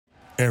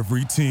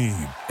Every team,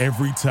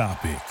 every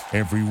topic,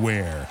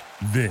 everywhere.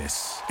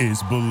 This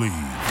is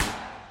Believe.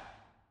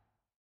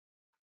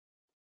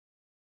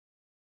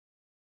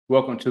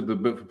 Welcome to the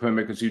Built for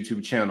Playmakers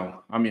YouTube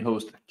channel. I'm your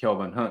host,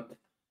 Kelvin Hunt,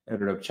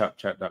 editor of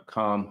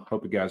ChopChat.com.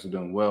 Hope you guys are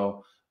doing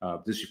well.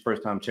 If this is your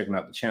first time checking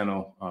out the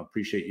channel,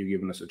 appreciate you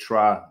giving us a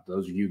try.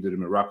 Those of you that have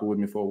been rocking with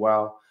me for a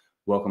while,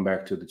 welcome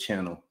back to the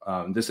channel.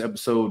 This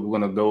episode, we're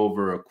going to go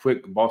over a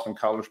quick Boston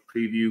College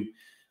preview.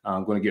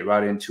 I'm going to get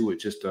right into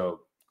it. Just a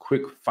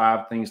quick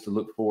 5 things to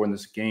look for in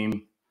this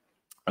game.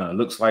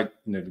 Looks like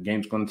the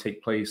game's going to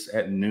take place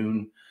at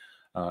noon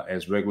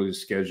as regularly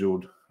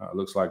scheduled.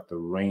 Looks like the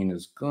rain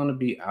is going to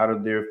be out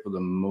of there for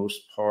the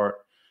most part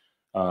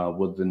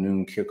with the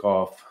noon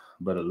kickoff,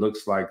 but it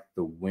looks like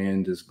the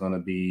wind is going to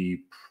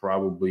be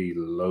probably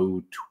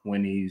low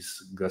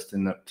 20s,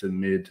 gusting up to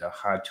mid to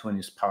high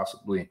 20s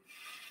possibly.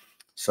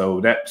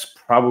 So that's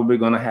probably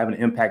going to have an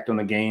impact on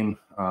the game.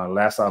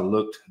 Last I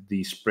looked,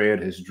 the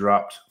spread has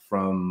dropped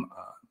from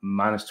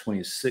minus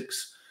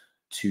 26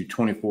 to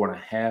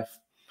 24.5,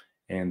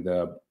 and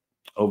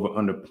over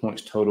under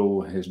points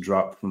total has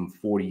dropped from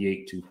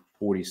 48 to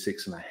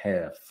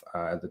 46.5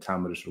 at the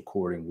time of this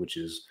recording, which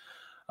is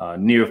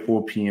near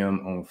 4 p.m.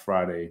 on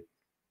Friday.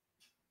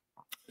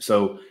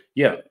 So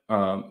yeah,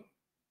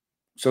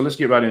 so let's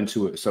get right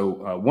into it.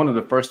 So one of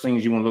the first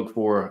things you want to look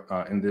for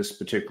in this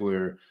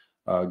particular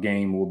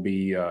game will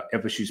be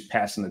FSU's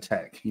passing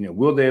attack.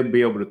 Will they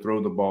be able to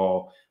throw the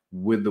ball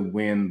with the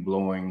wind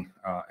blowing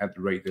at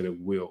the rate that it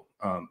will?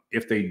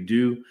 If they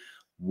do,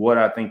 what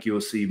I think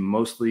you'll see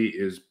mostly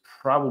is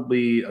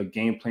probably a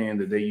game plan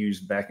that they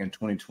used back in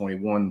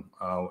 2021.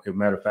 As a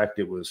matter of fact,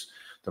 it was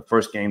the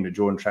first game that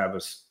Jordan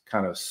Travis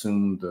kind of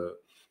assumed the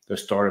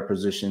starter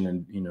position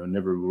and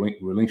never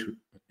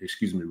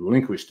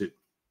relinquished it.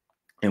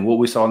 And what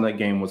we saw in that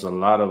game was a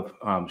lot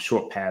of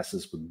short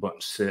passes with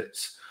bunch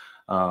sets,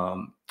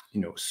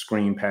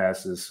 screen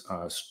passes,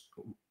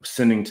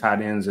 sending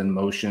tight ends in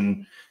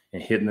motion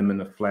and hitting them in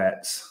the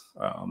flats,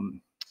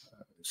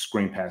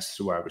 screen passes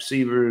to wide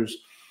receivers,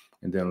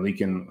 and then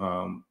leaking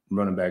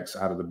running backs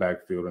out of the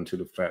backfield into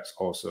the flats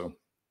also.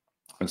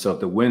 And so if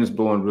the wind's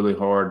blowing really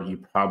hard,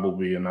 you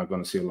probably are not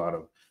going to see a lot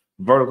of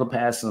vertical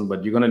passing,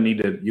 but you're going to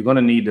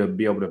need to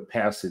be able to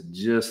pass it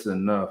just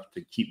enough to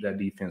keep that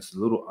defense a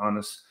little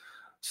honest,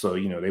 so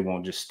they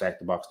won't just stack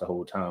the box the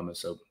whole time. And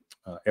so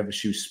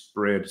FSU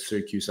spread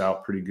Syracuse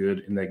out pretty good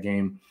in that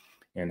game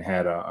and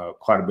had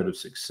quite a bit of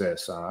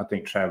success. I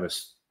think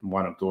Travis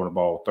wound up throwing the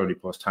ball 30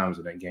 plus times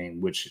in that game,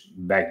 which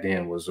back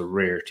then was a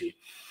rarity.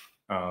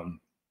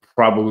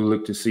 Probably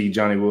look to see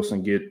Johnny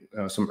Wilson get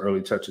some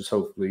early touches,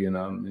 hopefully,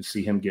 and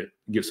see him get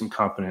some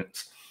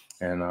confidence,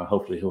 and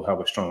hopefully he'll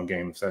have a strong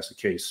game if that's the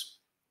case.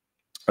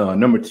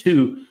 Number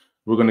 2,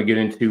 we're going to get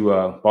into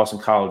Boston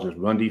College's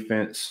run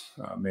defense.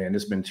 Man,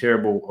 it's been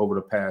terrible over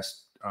the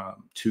past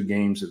 2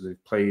 games that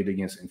they've played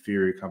against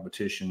inferior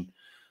competition.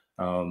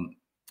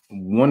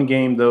 One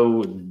game,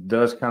 though,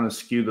 does kind of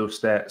skew those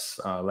stats.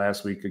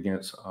 Last week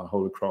against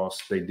Holy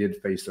Cross, they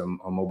did face a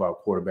mobile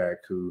quarterback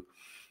who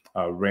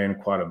ran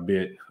quite a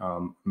bit.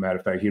 Matter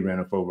of fact, he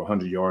ran for over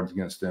 100 yards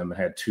against them and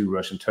had 2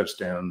 rushing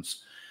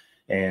touchdowns.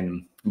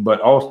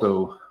 But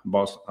also,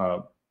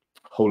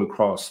 Holy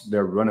Cross,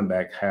 their running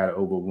back had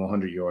over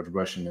 100 yards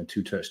rushing and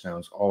 2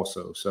 touchdowns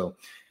also. So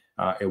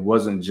it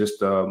wasn't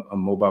just a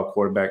mobile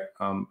quarterback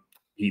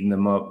eating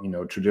them up.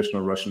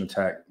 Traditional rushing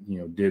attack,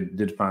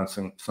 did find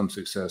some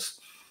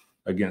success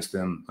against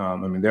them.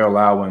 They're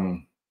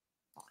allowing,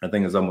 I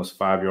think it's almost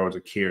 5 yards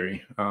a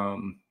carry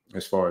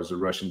as far as the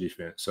rushing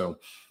defense. So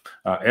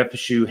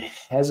FSU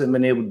hasn't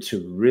been able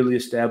to really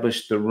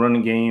establish the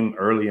run game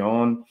early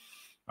on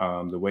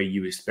the way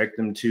you expect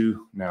them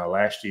to. Now,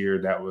 last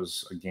year, that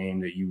was a game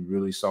that you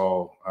really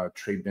saw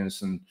Trey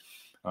Benson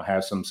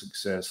have some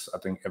success. I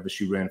think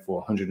FSU ran for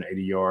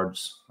 180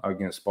 yards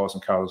against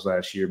Boston College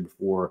last year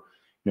before,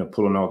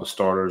 pulling all the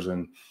starters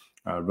and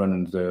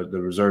running the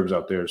reserves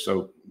out there.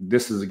 So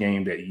this is a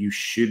game that you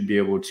should be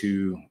able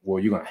to,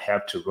 you're going to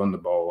have to run the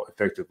ball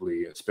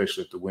effectively,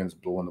 especially if the wind's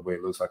blowing the way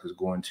it looks like it's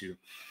going to.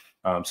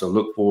 So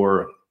look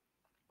for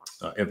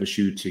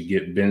FSU to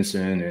get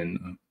Benson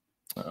and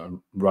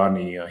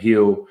Rodney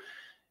Hill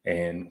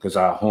and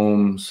Keziah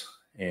Holmes,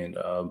 and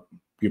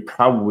you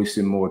probably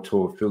see more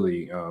toward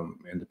Philly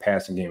in the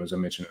passing game, as I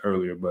mentioned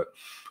earlier, but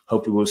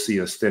hopefully we'll see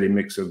a steady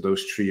mix of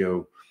those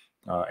trio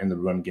in the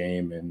run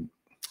game, and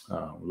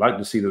like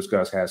to see those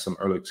guys have some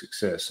early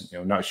success.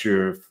 Not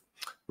sure if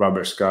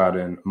Robert Scott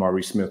and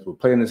Maurice Smith will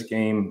play in this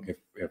game.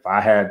 If I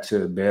had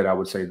to bet, I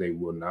would say they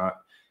will not.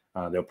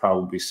 They'll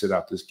probably sit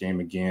out this game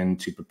again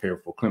to prepare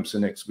for Clemson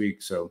next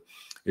week. So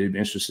it'd be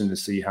interesting to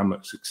see how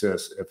much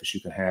success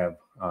FSU can have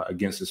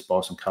against this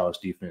Boston College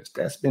defense.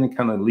 That's been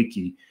kind of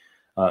leaky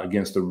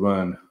against the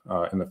run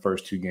in the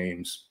first 2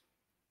 games.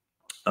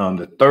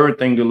 The third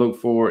thing to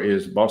look for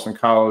is Boston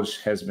College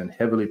has been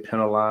heavily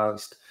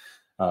penalized.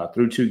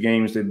 Through 2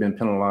 games, they've been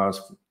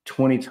penalized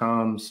 20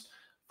 times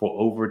for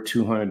over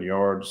 200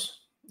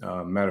 yards.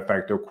 Matter of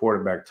fact, their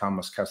quarterback,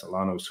 Thomas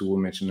Castellanos, who we'll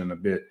mention in a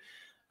bit,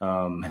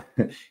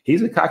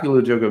 He's a cocky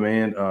little joker,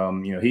 man.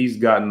 He's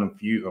gotten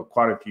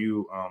quite a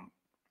few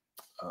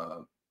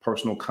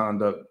personal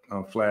conduct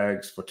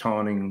flags for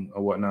taunting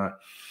or whatnot.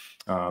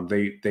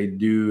 They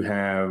do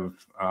have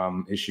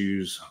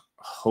issues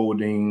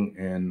holding,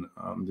 and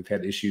they've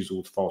had issues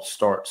with false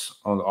starts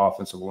on the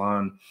offensive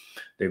line.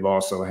 They've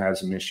also had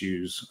some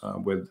issues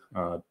with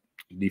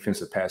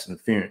defensive pass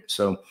interference.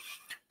 So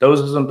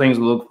those are some things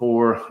to look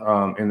for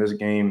in this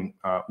game.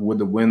 With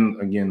the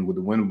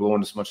wind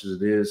blowing as much as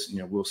it is,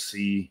 we'll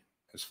see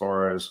as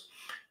far as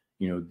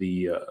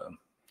the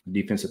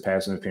defensive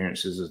pass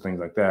interferences and things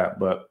like that.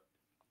 But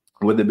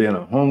with it being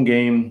a home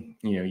game,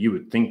 you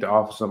would think the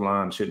offensive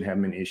line shouldn't have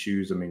many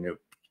issues. I mean,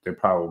 there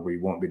probably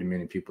won't be that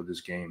many people this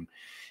game,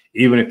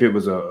 even if it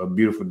was a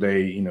beautiful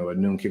day, a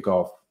noon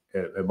kickoff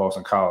at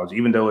Boston College.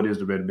 Even though it is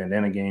the Red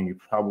Bandana game, you're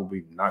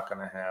probably not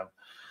going to have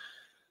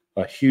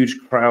a huge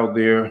crowd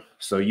there.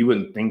 So you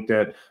wouldn't think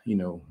that,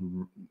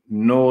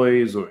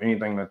 noise or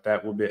anything like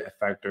that will be a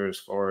factor as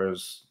far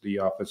as the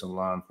offensive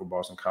line for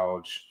Boston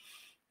College.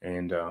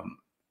 And,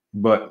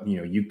 but,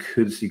 you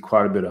could see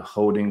quite a bit of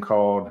holding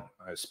called,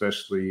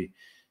 especially,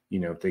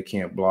 if they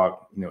can't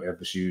block,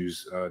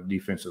 FSU's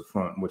defensive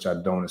front, which I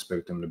don't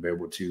expect them to be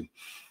able to.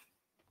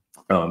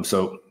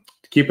 So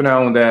keep an eye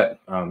on that.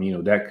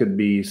 That could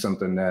be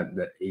something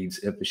that aids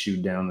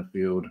FSU down the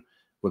field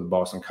with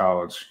Boston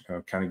College,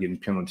 kind of getting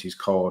penalties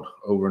called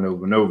over and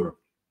over and over.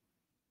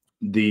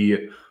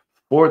 The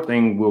fourth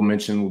thing we'll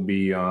mention will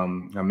be, I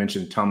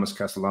mentioned Thomas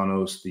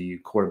Castellanos, the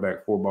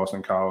quarterback for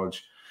Boston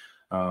College.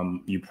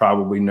 You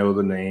probably know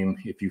the name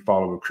if you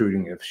follow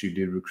recruiting. FSU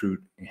did recruit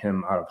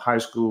him out of high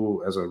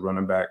school as a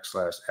running back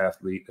 /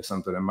 athlete. That's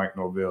something that Mike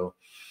Norvell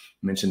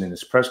mentioned in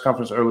his press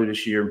conference earlier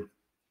this year.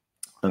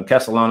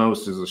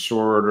 Castellanos is a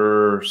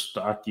shorter,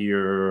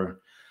 stockier,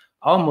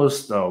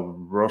 almost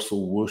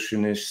Russell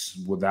Wilson-ish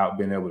without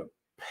being able to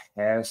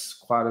pass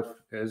quite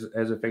as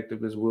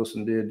effective as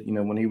Wilson did,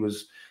 when he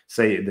was,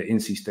 say, the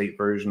NC State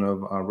version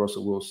of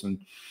Russell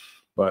Wilson.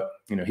 But,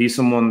 he's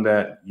someone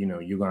that,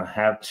 you're going to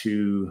have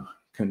to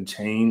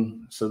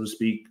contain, so to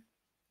speak.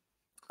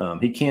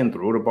 He can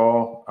throw the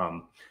ball,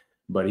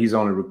 but he's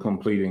only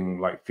completing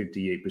like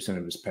 58%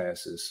 of his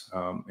passes.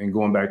 And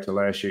going back to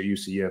last year at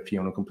UCF, he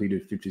only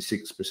completed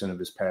 56% of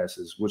his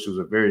passes, which was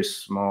a very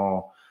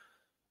small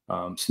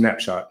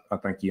snapshot. I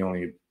think he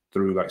only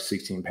threw like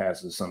 16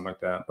 passes or something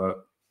like that.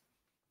 But,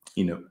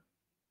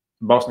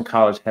 Boston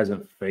College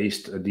hasn't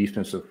faced a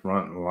defensive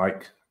front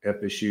like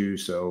FSU.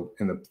 So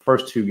in the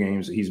first two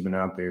games that he's been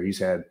out there, he's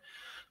had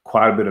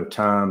quite a bit of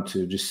time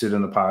to just sit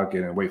in the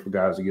pocket and wait for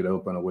guys to get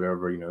open or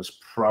whatever. It's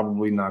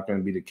probably not going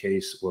to be the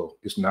case. Well,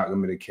 it's not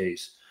going to be the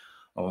case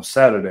on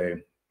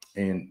Saturday.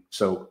 And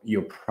so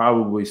you'll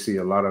probably see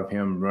a lot of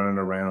him running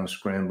around,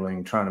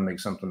 scrambling, trying to make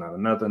something out of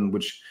nothing,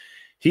 which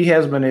he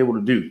has been able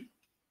to do.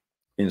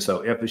 And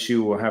so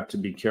FSU will have to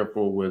be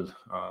careful with,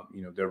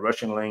 their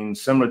rushing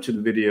lanes, similar to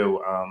the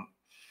video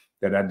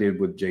that I did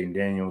with Jaden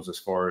Daniels, as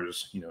far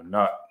as,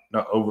 not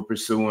over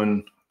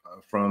pursuing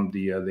from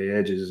the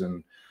edges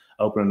and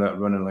opening up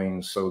running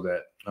lanes so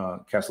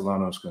that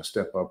Castellanos can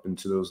step up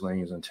into those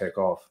lanes and take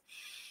off.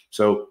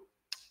 So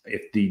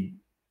if the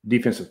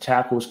defensive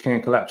tackles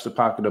can collapse the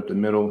pocket up the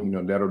middle,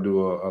 that'll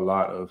do a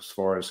lot of as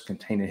far as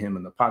containing him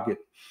in the pocket.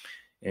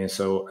 And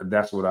so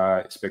that's what I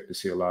expect to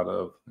see a lot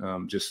of,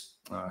 just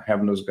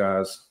having those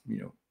guys,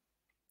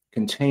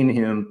 contain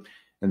him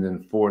and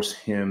then force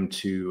him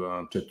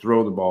to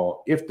throw the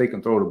ball if they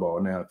can throw the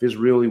ball. Now, if it's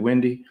really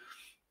windy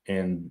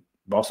and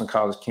Boston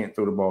College can't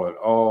throw the ball at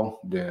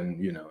all, then,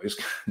 it's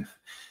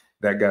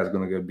that guy's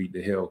going to go beat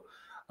the hell.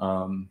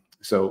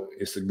 So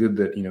it's a good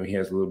that, he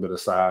has a little bit of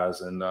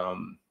size and,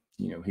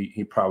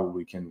 he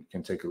probably can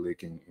take a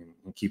lick and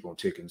keep on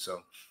ticking.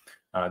 So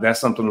that's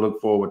something to look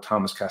for with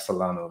Thomas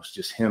Castellanos,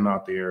 just him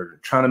out there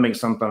trying to make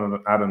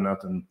something out of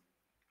nothing,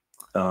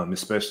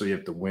 especially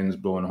if the wind's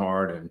blowing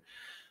hard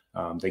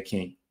and they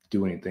can't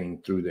do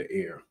anything through the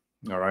air.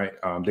 All right.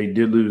 They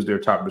did lose their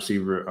top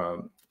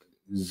receiver,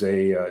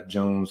 Zay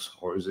Jones,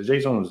 or is it Zay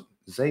Jones?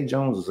 Zay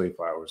Jones or Zay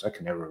Flowers? I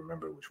can never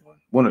remember which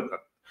one.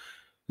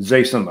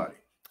 Zay somebody.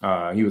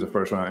 He was a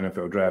first-round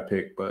NFL draft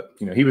pick, but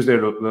he was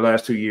there the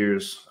last 2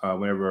 years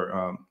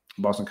whenever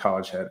Boston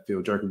College had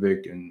Phil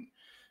Jerkovic, and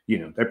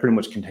they pretty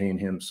much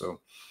contained him. So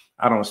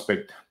I don't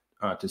expect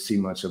to see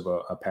much of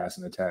a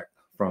passing attack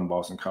from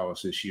Boston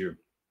College this year.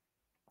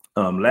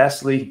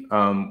 Lastly,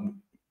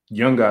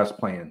 young guys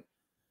playing.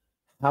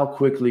 How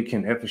quickly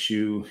can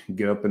FSU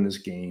get up in this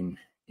game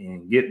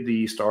and get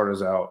the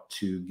starters out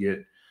to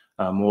get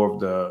more of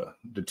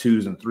the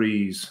twos and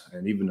threes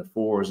and even the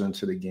fours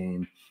into the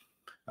game?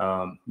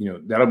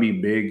 That'll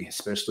be big,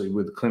 especially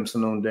with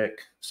Clemson on deck.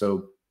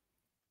 So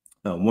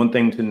one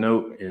thing to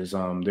note is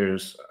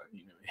there's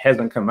it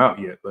hasn't come out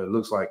yet, but it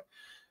looks like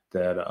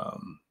that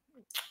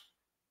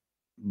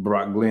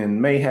Brock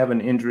Glenn may have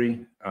an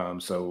injury.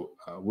 So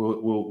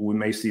we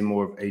may see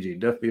more of AJ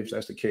Duffy if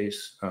that's the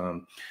case.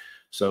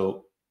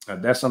 So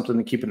that's something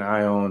to keep an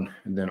eye on.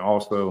 And then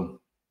also,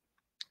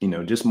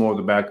 just more of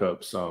the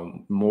backups,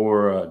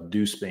 more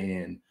Deuce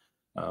Spann,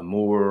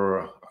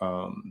 more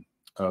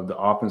of the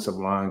offensive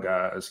line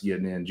guys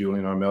getting in,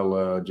 Julian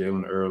Armella,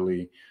 Jalen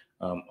Early,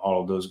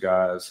 all of those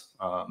guys.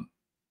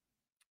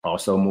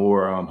 Also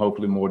more,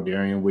 hopefully more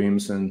Darian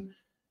Williamson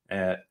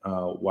at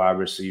wide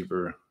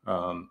receiver.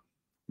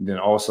 Then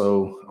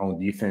also on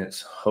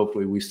defense,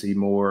 hopefully we see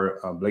more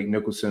Blake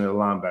Nicholson at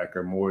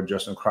linebacker, more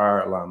Justin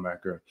Cryer at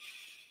linebacker.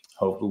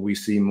 Hopefully we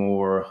see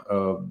more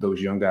of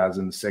those young guys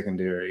in the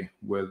secondary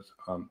with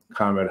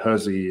Conrad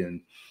Hussey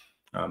and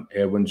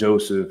Edwin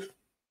Joseph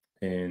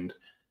and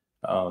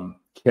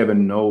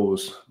Kevin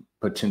Knowles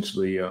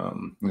potentially.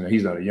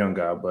 He's not a young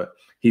guy, but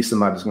he's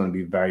somebody that's going to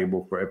be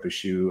valuable for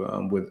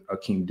FSU with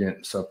Akeem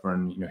Dent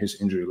suffering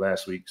his injury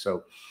last week.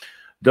 So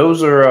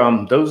those are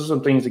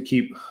some things to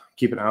keep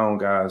an eye on,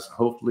 guys.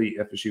 Hopefully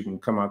FSU can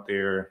come out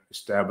there,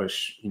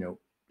 establish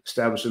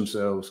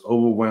themselves,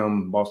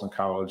 overwhelm Boston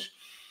College.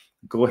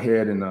 Go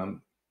ahead and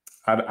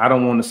I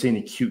don't want to see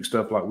any cute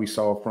stuff like we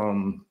saw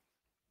from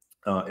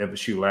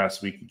FSU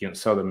last week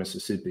against Southern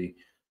Mississippi.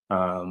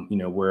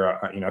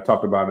 Where I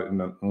talked about it in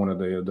one of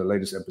the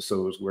latest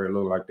episodes, where it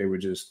looked like they were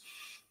just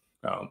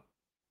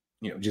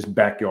just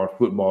backyard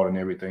football and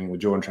everything,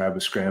 with Jordan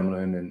Travis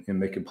scrambling and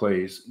making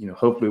plays.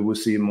 Hopefully we'll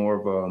see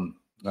more of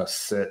a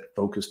set,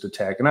 focused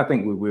attack, and I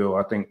think we will.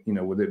 I think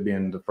with it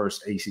being the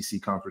first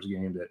ACC conference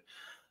game, that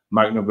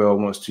Mike Norvell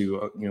wants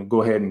to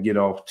go ahead and get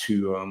off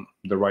to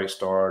the right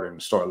start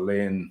and start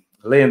laying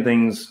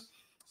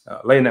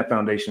that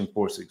foundation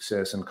for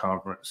success in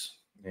conference.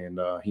 And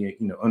he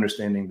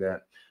understanding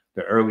that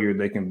the earlier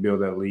they can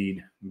build that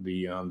lead,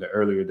 the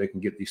earlier they can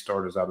get these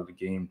starters out of the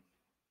game,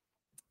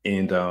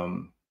 and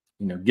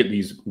get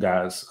these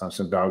guys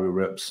some value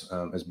reps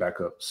as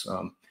backups.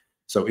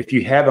 So if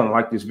you haven't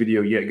liked this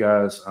video yet,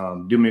 guys,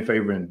 do me a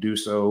favor and do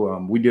so.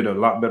 We did a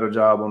lot better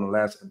job on the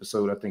last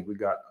episode. I think we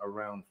got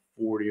around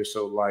 40 or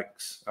so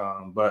likes.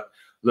 But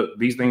look,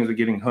 these things are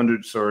getting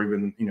hundreds or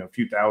even a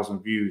few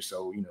thousand views.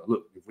 So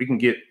look, if we can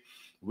get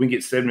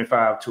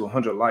 75 to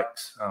 100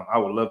 likes, I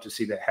would love to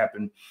see that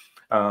happen.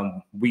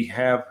 We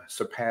have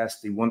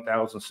surpassed the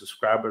 1,000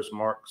 subscribers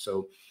mark.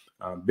 So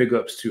big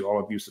ups to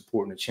all of you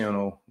supporting the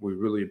channel. We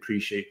really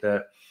appreciate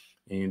that.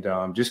 And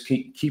just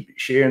keep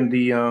sharing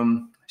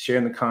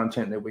the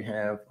content that we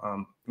have.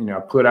 I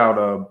put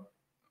out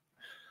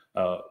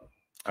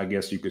I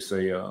guess you could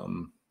say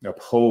a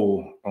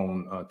poll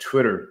on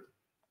Twitter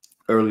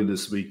early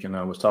this week, and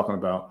I was talking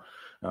about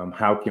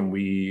how can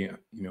we,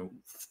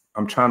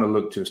 I'm trying to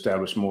look to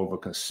establish more of a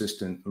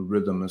consistent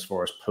rhythm as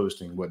far as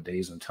posting what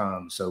days and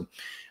times. So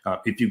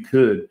if you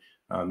could,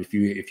 if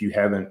you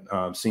haven't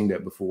seen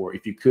that before,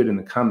 if you could, in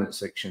the comment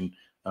section,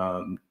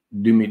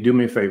 do me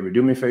a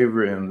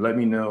favor and let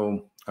me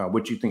know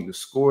what you think the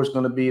score is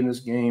going to be in this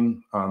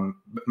game.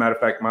 Matter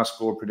of fact, my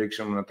score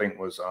prediction, I think,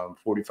 was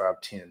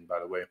 45-10, by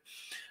the way.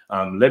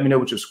 Let me know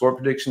what your score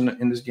prediction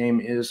in this game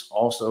is.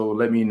 Also,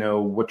 let me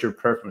know what your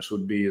preference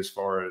would be as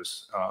far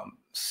as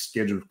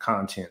scheduled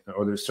content.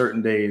 Or there's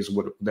certain days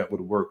that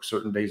would work,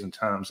 certain days and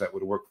times that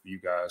would work for you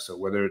guys. So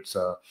whether it's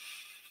a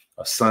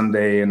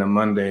Sunday and a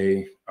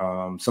Monday,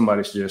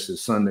 somebody suggested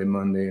Sunday,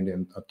 Monday, and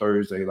then a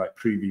Thursday, like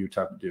preview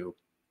type of deal.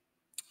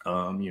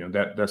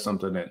 That's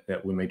something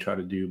that we may try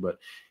to do. But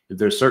if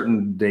there's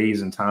certain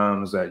days and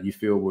times that you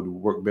feel would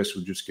work best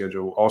with your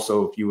schedule,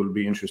 also if you would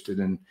be interested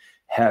in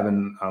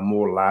having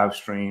more live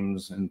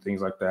streams and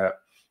things like that,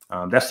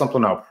 that's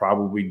something I'll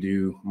probably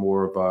do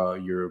more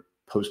of your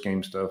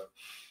post-game stuff.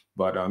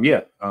 But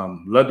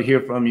love to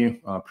hear from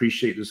you.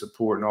 Appreciate the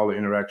support and all the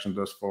interactions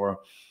thus far.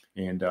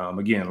 And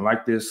again,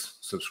 like this,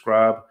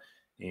 subscribe,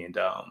 and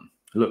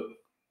look,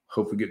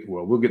 hopefully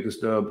we'll get this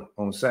dub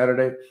on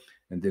Saturday.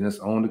 And then it's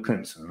on to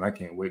Clemson, and I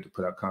can't wait to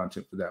put out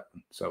content for that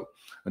one. So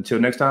until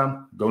next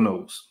time, go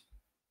Noles.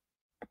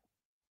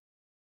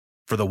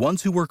 For the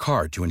ones who work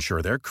hard to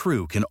ensure their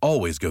crew can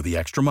always go the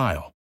extra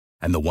mile,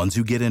 and the ones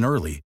who get in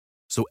early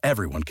so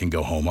everyone can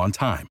go home on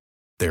time,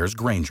 there's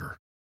Grainger,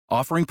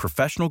 offering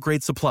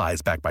professional-grade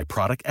supplies backed by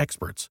product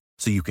experts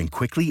so you can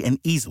quickly and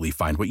easily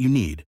find what you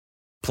need.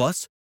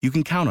 Plus, you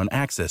can count on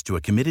access to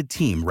a committed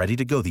team ready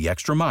to go the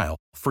extra mile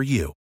for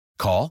you.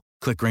 Call,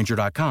 click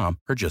Grainger.com,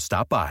 or just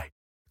stop by.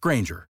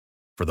 Grainger,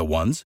 for the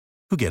ones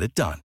who get it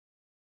done.